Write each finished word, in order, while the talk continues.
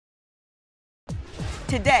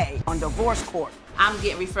today on Divorce Court. I'm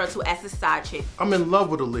getting referred to as the side chick. I'm in love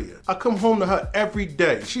with Aaliyah. I come home to her every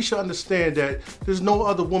day. She should understand that there's no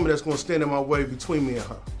other woman that's gonna stand in my way between me and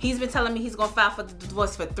her. He's been telling me he's gonna file for the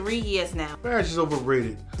divorce for 3 years now. Marriage is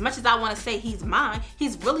overrated. As much as I wanna say he's mine,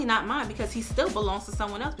 he's really not mine because he still belongs to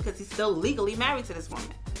someone else because he's still legally married to this woman.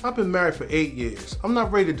 I've been married for 8 years. I'm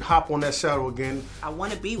not ready to hop on that saddle again. I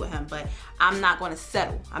wanna be with him, but I'm not gonna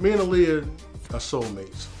settle. Me and Aaliyah are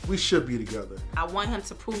soulmates. We should be together. I want him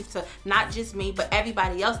to prove to not just me, but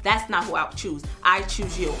everybody else, that's not who I would choose. I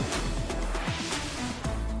choose you.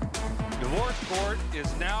 Divorce Court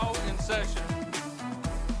is now in session.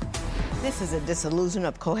 This is a dissolution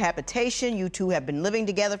of cohabitation. You two have been living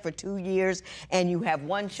together for 2 years and you have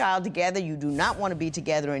one child together. You do not want to be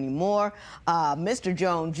together anymore. Mr.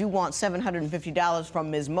 Jones, you want $750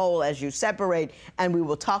 from Ms. Mole as you separate, and we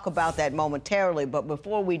will talk about that momentarily. But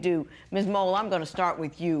before we do, Ms. Mole, I'm going to start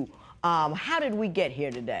with you. How did we get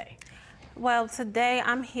here today? Well, today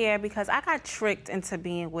I'm here because I got tricked into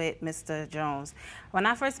being with Mr. Jones. When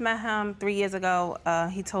I first met him 3 years ago,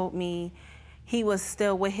 he told me he was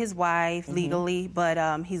still with his wife legally, but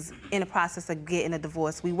he's in the process of getting a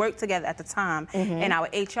divorce. We worked together at the time, and our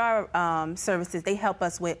HR services, they help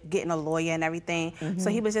us with getting a lawyer and everything. So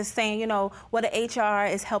he was just saying, you know, well, the HR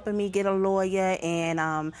is helping me get a lawyer, and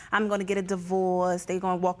I'm going to get a divorce. They're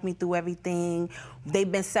going to walk me through everything. They've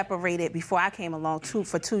been separated before I came along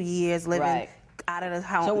for 2 years, living out of the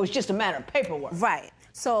house. So it was just a matter of paperwork. Right.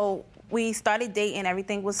 So we started dating,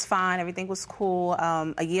 everything was fine, everything was cool.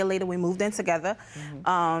 A year later, we moved in together.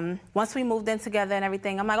 Once we moved in together and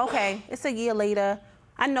everything, I'm like, okay, it's a year later.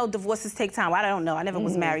 I know divorces take time. I don't know. I never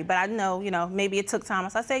was married, but I know, you know, maybe it took time.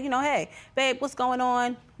 So I said, you know, hey, babe, what's going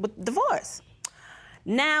on with divorce?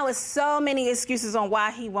 Now it's so many excuses on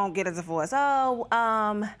why he won't get a divorce.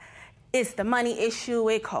 It's the money issue.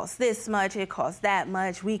 It costs this much. It costs that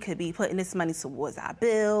much. We could be putting this money towards our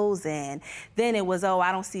bills. And then it was,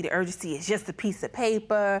 I don't see the urgency. It's just a piece of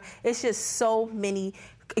paper. It's just so many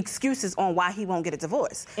excuses on why he won't get a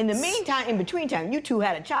divorce. In the meantime, in between time, you two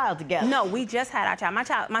had a child together. No, we just had our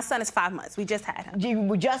child. My son is 5 months. We just had him.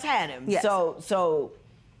 We just had him. Yes. So,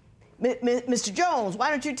 Mr. Jones, why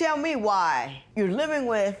don't you tell me why you're living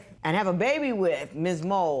with and have a baby with Ms.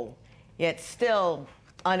 Mole, yet still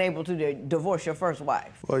unable to divorce your first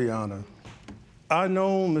wife? Well, Your Honor, I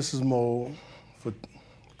know Mrs. Mole for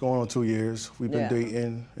going on 2 years. We've been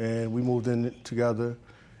dating, and we moved in together.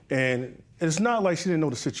 And it's not like she didn't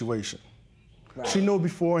know the situation. Right. She knew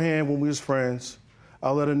beforehand when we was friends.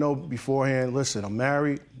 I let her know beforehand, listen, I'm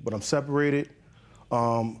married, but I'm separated.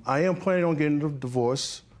 I am planning on getting a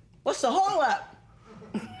divorce. What's the holdup?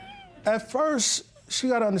 At first, she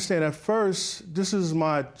got to understand, this is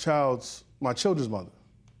my children's mother.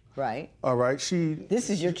 Right. All right. This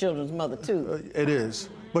is your children's mother too. It is,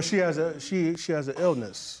 but she has an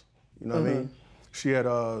illness. You know what I mean? She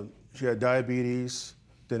had diabetes.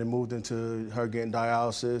 Then it moved into her getting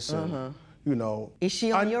dialysis, and you know. Is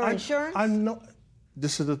she on your insurance? I know.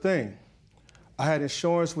 This is the thing. I had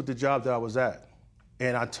insurance with the job that I was at,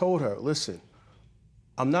 and I told her, listen,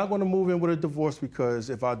 I'm not going to move in with a divorce because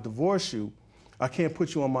if I divorce you, I can't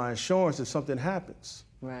put you on my insurance if something happens.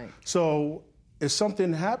 Right. So if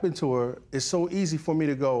something happened to her, it's so easy for me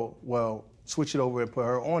to go, well, switch it over and put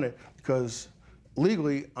her on it because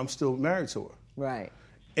legally I'm still married to her. Right.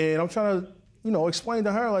 And I'm trying to, you know, explain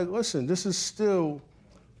to her, like, listen, this is still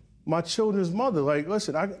my children's mother. Like,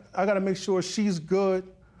 listen, I got to make sure she's good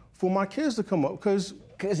for my kids to come up because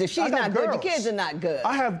if she's not good, the kids are not good.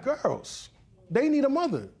 I have girls. They need a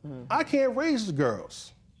mother. I can't raise the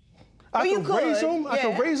girls. I can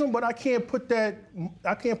raise them, but I can't put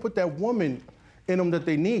that woman in them that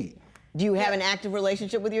they need. Do you have an active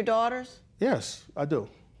relationship with your daughters? Yes, I do.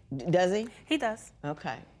 Does he? He does.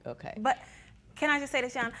 Okay. But can I just say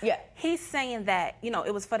this, John? Yeah. He's saying that, you know,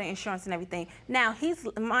 it was for the insurance and everything. Now,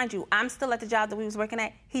 mind you, I'm still at the job that we was working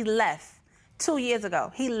at. He left 2 years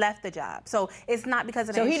ago. He left the job. So it's not because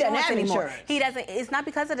of the insurance anymore. Insurance. It's not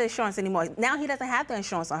because of the insurance anymore. Now he doesn't have the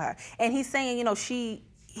insurance on her. And he's saying, you know, he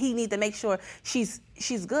needs to make sure she's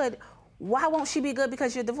good. Why won't she be good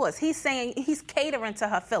because you're divorced? He's saying he's catering to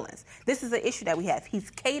her feelings. This is an issue that we have.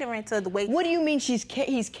 He's catering to the way... What do you mean he's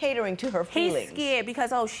catering to her feelings? He's scared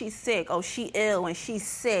because, she's sick. She ill and she's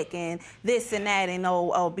sick and this and that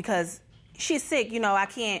and because she's sick, you know, I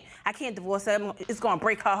can't divorce her. It's going to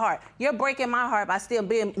break her heart. You're breaking my heart by still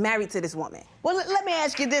being married to this woman. Well, let me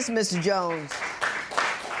ask you this, Mr. Jones.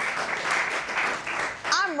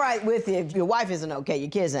 I'm right with you. If your wife isn't okay,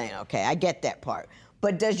 your kids ain't okay. I get that part.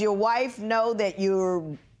 But does your wife know that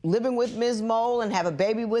you're living with Ms. Mole and have a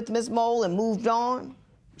baby with Ms. Mole and moved on?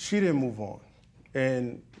 She didn't move on.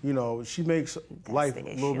 And, you know, she makes life a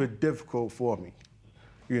little bit difficult for me.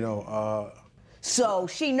 You know, so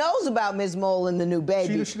she knows about Ms. Mole and the new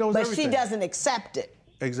baby, she knows but everything. she doesn't accept it.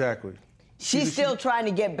 Exactly. She's still trying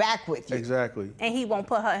to get back with you. Exactly. And he won't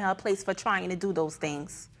put her in her place for trying to do those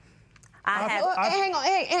things. Hang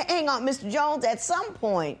on, Mr. Jones. At some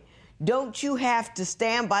point, don't you have to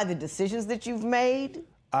stand by the decisions that you've made?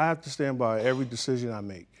 I have to stand by every decision I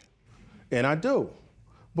make. And I do.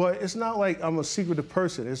 But it's not like I'm a secretive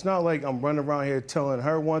person. It's not like I'm running around here telling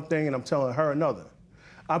her one thing and I'm telling her another.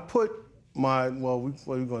 I put my, what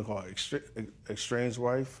are we going to call it? Estranged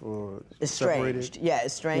wife or Estranged. separated? Yeah,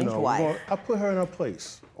 estranged wife. I put her in her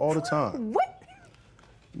place all the time. What?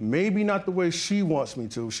 Maybe not the way she wants me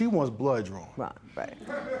to. She wants blood drawn. Right.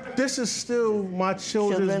 This is still my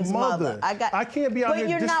children's mother. I can't be out here disrespecting.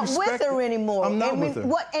 But you're not with her anymore. I'm not with her.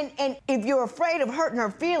 And if you're afraid of hurting her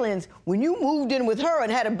feelings, when you moved in with her and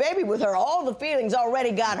had a baby with her, all the feelings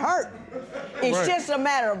already got hurt. It's just a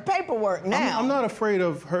matter of paperwork now. I'm not afraid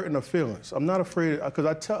of hurting her feelings. I'm not afraid,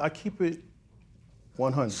 because I keep it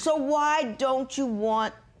 100. So why don't you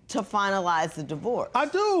want to finalize the divorce? I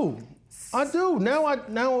do.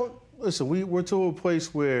 Now, listen, we're to a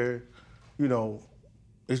place where, you know,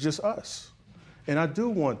 it's just us. And I do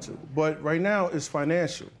want to. But right now, it's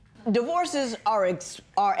financial. Divorces are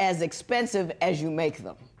as expensive as you make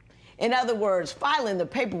them. In other words, filing the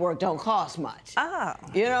paperwork don't cost much. Oh.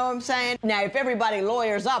 You know what I'm saying? Now, if everybody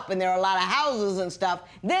lawyers up and there are a lot of houses and stuff,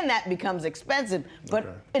 then that becomes expensive. But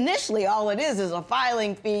initially, all it is a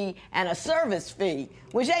filing fee and a service fee,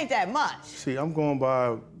 which ain't that much. See, I'm going by,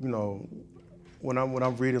 you know, when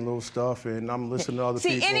I'm reading little stuff and I'm listening to other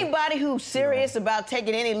people. See, anybody who's serious about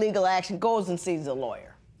taking any legal action goes and sees a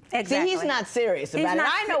lawyer. Exactly. See, he's not serious about it.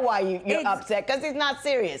 I know why you're upset, because he's not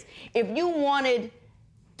serious. If you wanted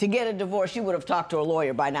to get a divorce, you would have talked to a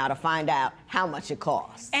lawyer by now to find out how much it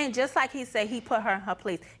costs. And just like he said, he put her in her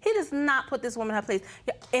place. He does not put this woman in her place.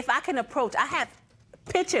 If I can approach, I have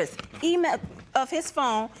pictures, email of his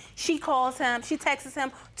phone. She calls him, she texts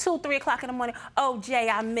him 2, 3 o'clock in the morning. Oh, Jay,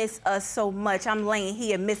 I miss us so much. I'm laying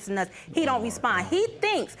here missing us. He don't respond. He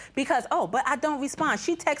thinks because, but I don't respond.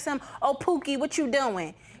 She texts him, oh, Pookie, what you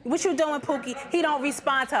doing? What you doing, Pookie? He don't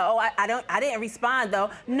respond to her. Oh, I didn't respond, though.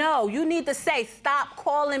 No, you need to say, stop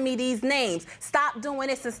calling me these names. Stop doing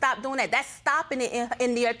this and stop doing that. That's stopping it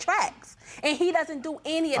in their tracks. And he doesn't do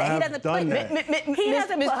any of that. He doesn't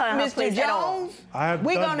put her in her place at all.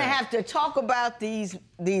 We're going to have to talk about these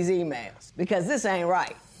emails, because this ain't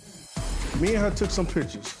right. Me and her took some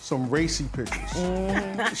pictures, some racy pictures.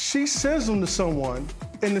 Mm-hmm. She sends them to someone,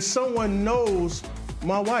 and the someone knows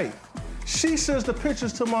my wife. She sends the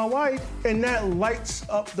pictures to my wife, and that lights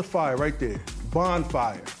up the fire right there.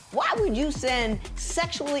 Bonfire. Why would you send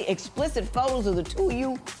sexually explicit photos of the two of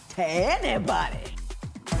you to anybody?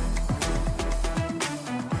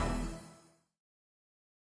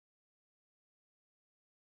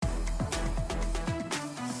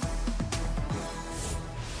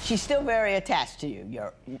 She's still very attached to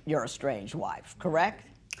you, your estranged wife, correct?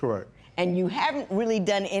 Correct. And you haven't really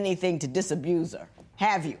done anything to disabuse her,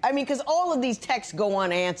 have you? I mean, because all of these texts go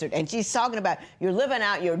unanswered, and she's talking about you're living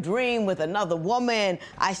out your dream with another woman,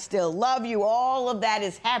 I still love you, all of that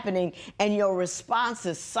is happening, and your response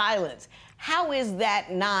is silence. How is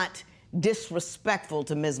that not disrespectful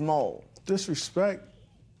to Ms. Mole? Disrespect?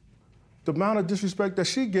 The amount of disrespect that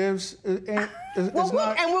she gives is not... And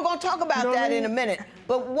we're going to talk about that in a minute.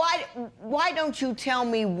 But why don't you tell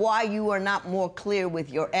me why you are not more clear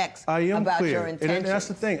with your ex about your intentions? And that's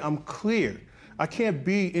the thing. I'm clear. I can't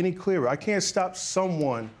be any clearer. I can't stop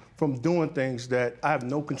someone from doing things that I have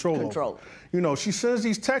no control over. You know, she sends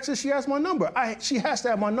these texts, she has my number. She has to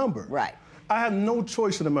have my number. Right. I have no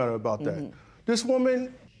choice in the matter about that. This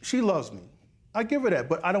woman, she loves me. I give her that,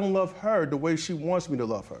 but I don't love her the way she wants me to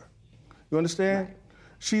love her. You understand? Right.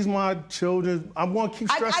 She's my children. I'm going to keep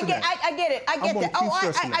stressing that. I get it. I get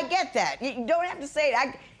that. I get that. You don't have to say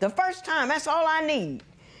it. The first time, that's all I need.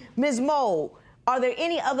 Ms. Mole, are there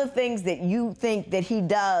any other things that you think that he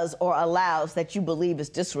does or allows that you believe is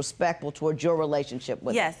disrespectful towards your relationship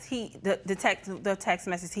with him? Yes, the text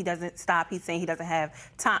message, he doesn't stop. He's saying he doesn't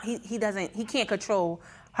have time. He can't control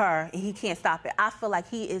her, and he can't stop it. I feel like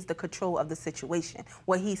he is the control of the situation.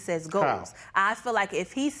 What he says goes. How? I feel like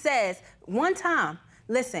if he says one time,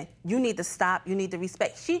 listen, you need to stop, you need to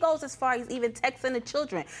respect. She goes as far as even texting the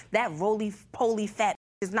children. That roly-poly fat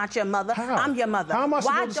is not your mother. How? I'm your mother. How am I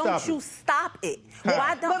Why supposed to don't stop you it? stop it? How?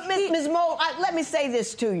 Why don't But Ms. Mole, let me say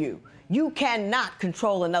this to you. You cannot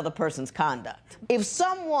control another person's conduct. If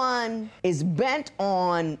someone is bent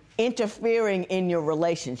on interfering in your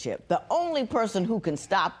relationship, the only person who can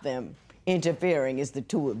stop them interfering is the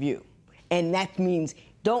two of you. And that means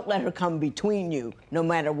don't let her come between you no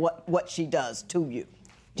matter what she does to you.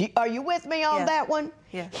 Are you with me on that one?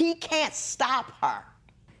 Yeah. He can't stop her.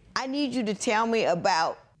 I need you to tell me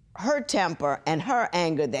about her temper and her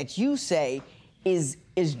anger that you say is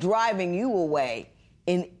driving you away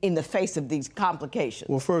in the face of these complications.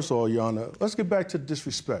 Well, first of all, Your Honor, let's get back to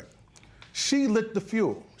disrespect. She lit the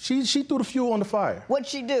fuel. She threw the fuel on the fire. What'd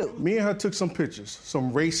she do? Me and her took some pictures,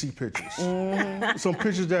 some racy pictures. Some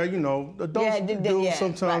pictures that, adults do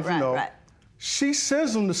sometimes, Right. She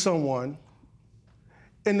sends them to someone,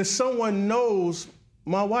 and the someone knows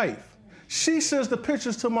my wife. She sends the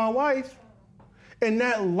pictures to my wife, and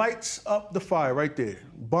that lights up the fire right there.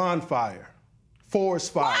 Bonfire.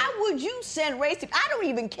 Forest fire. Why would you send racist? I don't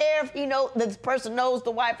even care if this person knows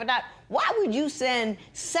the wife or not. Why would you send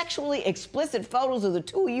sexually explicit photos of the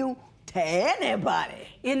two of you to anybody?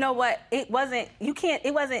 You know what? It wasn't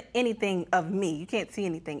anything of me. You can't see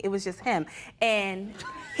anything. It was just him. And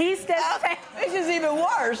he's just Which is even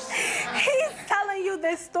worse. He's telling you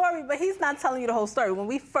this story, but he's not telling you the whole story. When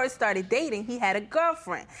we first started dating, he had a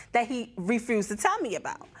girlfriend that he refused to tell me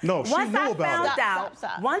about. No, she knew about it.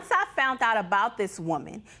 Stop. Once I found out about this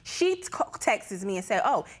woman, she texts me and said,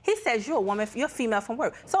 "Oh, he says you're a woman, you're a female from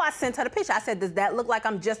work." So I sent her the picture. I said, "Does that look like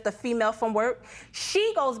I'm just a female from work?"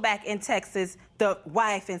 She goes back and texts the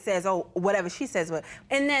wife and says, "Oh, whatever she says."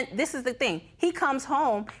 And then this is the thing. He comes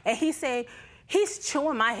home and he said, he's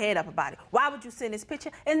chewing my head up about it. Why would you send this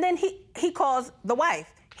picture? And then he calls the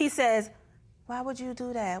wife. He says, "Why would you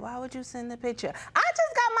do that? Why would you send the picture?" I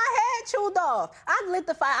just got my head chewed off. I lit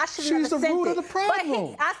the fire. I should have never sent it. She's the root of the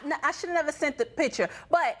problem. But I should have never sent the picture.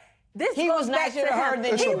 But this He goes was back nicer to to her him.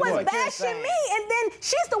 than He you was were. bashing me, and then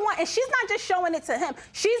she's the one, and she's not just showing it to him.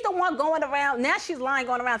 She's the one going around. Now she's lying,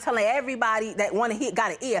 going around telling everybody that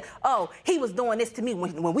got an ear. Oh, he was doing this to me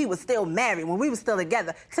when we were still married, when we were still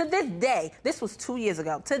together. To this day, this was 2 years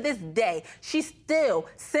ago. To this day, she's still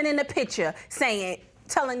sending a picture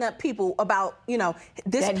telling the people about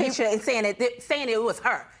this picture and saying it was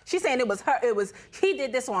her. She's saying it was her. He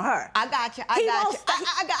did this on her. I got you. I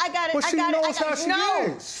got it. But she knows how she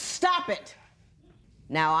is. Stop it.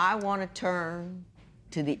 Now I want to turn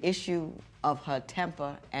to the issue of her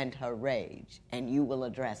temper and her rage, and you will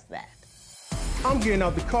address that. I'm getting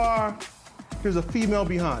out the car. There's a female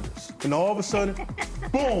behind us. And all of a sudden,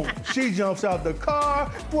 boom, she jumps out the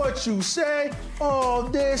car. What you say? All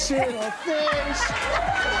this in her face.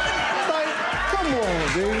 Like, come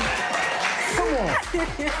on, dude. Come on.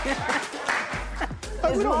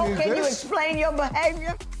 Ms. Mo, can you explain your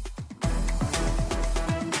behavior?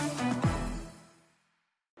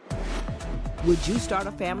 Would you start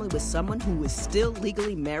a family with someone who is still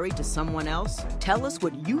legally married to someone else? Tell us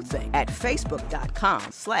what you think at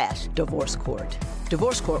facebook.com/Divorce Court.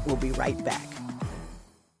 Divorce Court will be right back.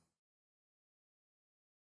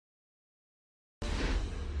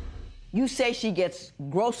 You say she gets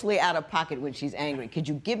grossly out of pocket when she's angry. Could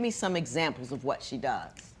you give me some examples of what she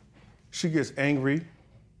does? She gets angry,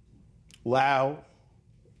 loud,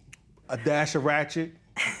 a dash of ratchet,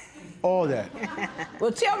 all that.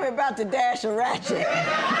 Well, tell me about the dash of ratchet.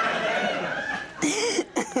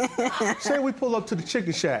 Say we pull up to the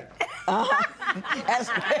chicken shack. You know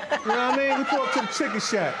what I mean? We pull up to the chicken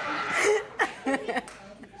shack.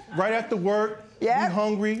 Right after work, we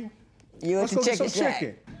hungry. You at Let's the go get chicken some shack.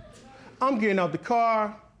 chicken. I'm getting out the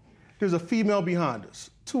car. There's a female behind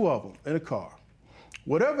us, 2 of them in the car.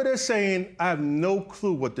 Whatever they're saying, I have no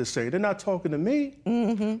clue what they're saying. They're not talking to me,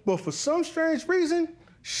 but for some strange reason,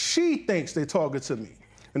 she thinks they're talking to me.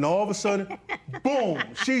 And all of a sudden, boom,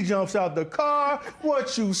 she jumps out the car.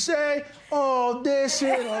 What you say? All this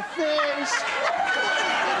in her face.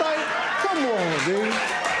 Like, come on, dude.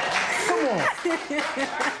 Come on.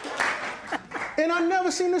 And I've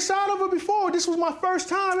never seen the side of her before. This was my first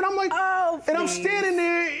time, and I'm like, and I'm standing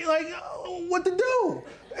there like, what to do?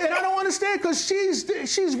 And I don't understand because she's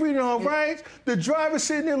reading her rights. The driver's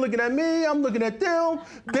sitting there looking at me. I'm looking at them.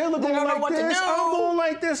 They're looking like this. I'm going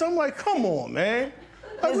like this. I'm like, come on, man.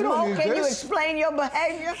 Like, Ms. Mo, can you explain your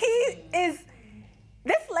behavior?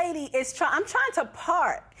 This lady is I'm trying to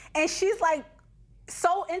park, and she's like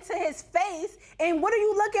so into his face, and what are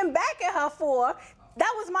you looking back at her for?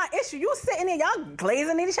 That was my issue. You were sitting there, y'all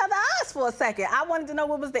glazing at each other's eyes for a second. I wanted to know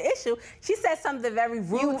what was the issue. She said something very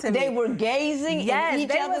rude to me. They were gazing in each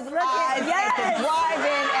other's eyes at the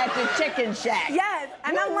drive-in at the chicken shack. Yes.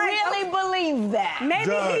 And I'm like, really believe that?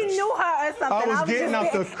 Maybe he knew her or something. I was getting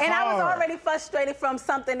out the car. And I was already frustrated from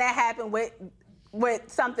something that happened with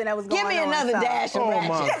something that was going on. Give me another dash of ratchet.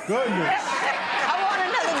 Oh, my goodness. I want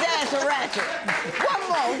another dash of ratchet. One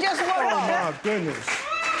more, just one more. Oh, my goodness.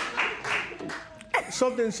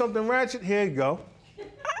 something ratchet, here you go.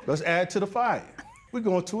 Let's add to the fire. We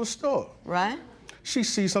going to a store. Right. She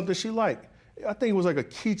sees something she like. I think it was like a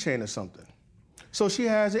keychain or something. So she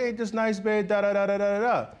has it, ain't this nice, babe,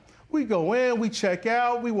 da-da-da-da-da-da. We go in, we check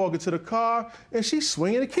out, we walk into the car, and she's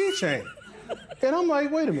swinging a keychain. And I'm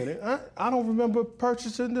like, wait a minute, I don't remember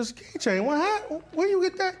purchasing this keychain. Where you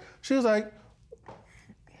get that? She was like,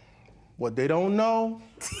 what they don't know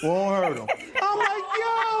won't hurt them. I'm like,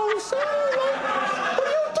 yo, son, what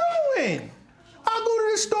are you doing? I go to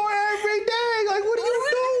the store every day. Like, what are you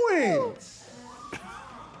doing?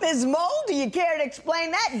 Ms. Mo, do you care to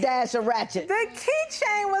explain that dash of ratchet? The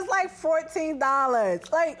keychain was like $14.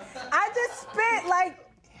 Like, I just spent like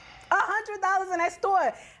 $100 in that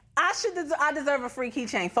store. I deserve a free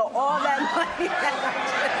keychain for all that money that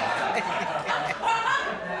I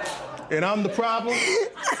just spent. And I'm the problem?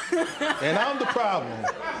 And I'm the problem.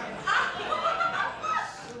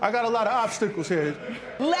 I got a lot of obstacles here.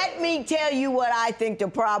 Let me tell you what I think the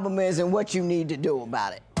problem is and what you need to do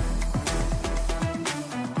about it.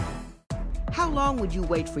 How long would you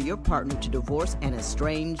wait for your partner to divorce an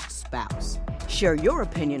estranged spouse? Share your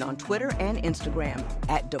opinion on Twitter and Instagram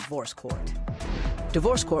at Divorce Court.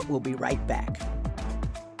 Divorce Court will be right back.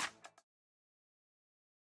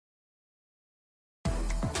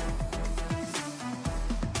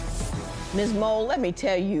 Ms. Mole, let me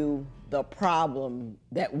tell you the problem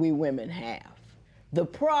that we women have. The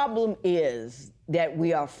problem is that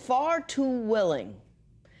we are far too willing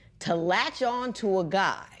to latch on to a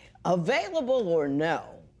guy, available or no,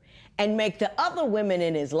 and make the other women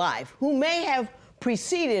in his life who may have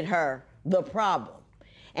preceded her the problem.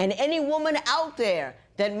 And any woman out there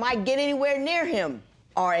that might get anywhere near him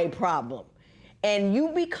are a problem. And you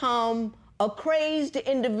become a crazed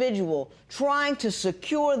individual trying to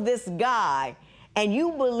secure this guy, and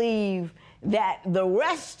you believe that the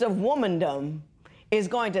rest of womandom is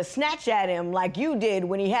going to snatch at him like you did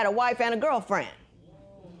when he had a wife and a girlfriend.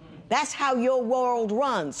 That's how your world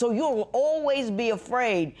runs. So you'll always be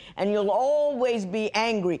afraid and you'll always be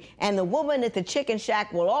angry. And the woman at the chicken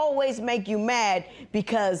shack will always make you mad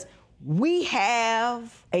because we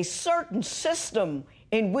have a certain system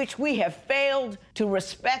in which we have failed to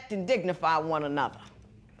respect and dignify one another.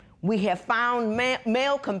 We have found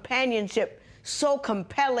male companionship so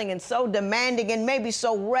compelling and so demanding and maybe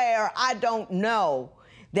so rare, I don't know,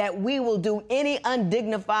 that we will do any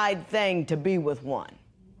undignified thing to be with one.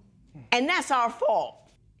 And that's our fault.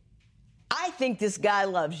 I think this guy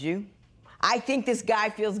loves you. I think this guy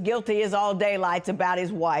feels guilty as all daylights about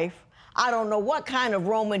his wife. I don't know what kind of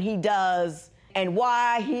roaming he does and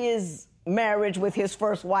why his marriage with his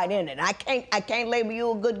first wife ended. I can't label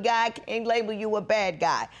you a good guy. I can't label you a bad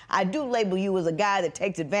guy. I do label you as a guy that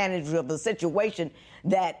takes advantage of the situation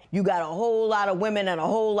that you got a whole lot of women and a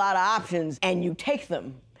whole lot of options and you take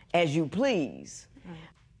them as you please.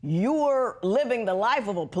 You're living the life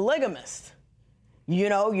of a polygamist. You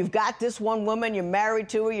know, you've got this one woman, you're married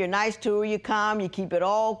to her, you're nice to her, you're calm, you keep it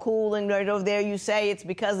all cool, and right over there you say it's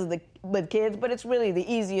because of the kids, but it's really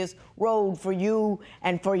the easiest road for you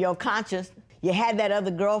and for your conscience. You had that other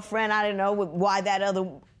girlfriend, I don't know why that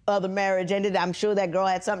other marriage ended. I'm sure that girl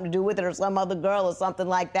had something to do with it or some other girl or something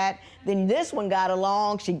like that. Then this one got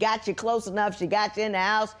along, she got you close enough, she got you in the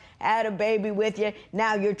house, had a baby with you.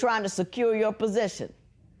 Now you're trying to secure your position.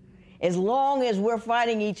 As long as we're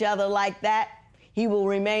fighting each other like that, he will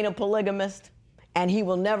remain a polygamist, and he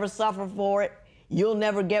will never suffer for it. You'll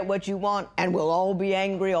never get what you want, and we'll all be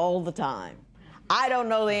angry all the time. I don't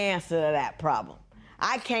know the answer to that problem.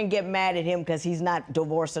 I can't get mad at him because he's not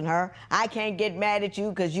divorcing her. I can't get mad at you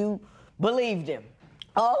because you believed him.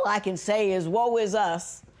 All I can say is, woe is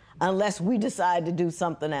us, unless we decide to do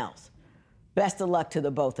something else. Best of luck to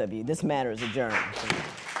the both of you. This matter is adjourned.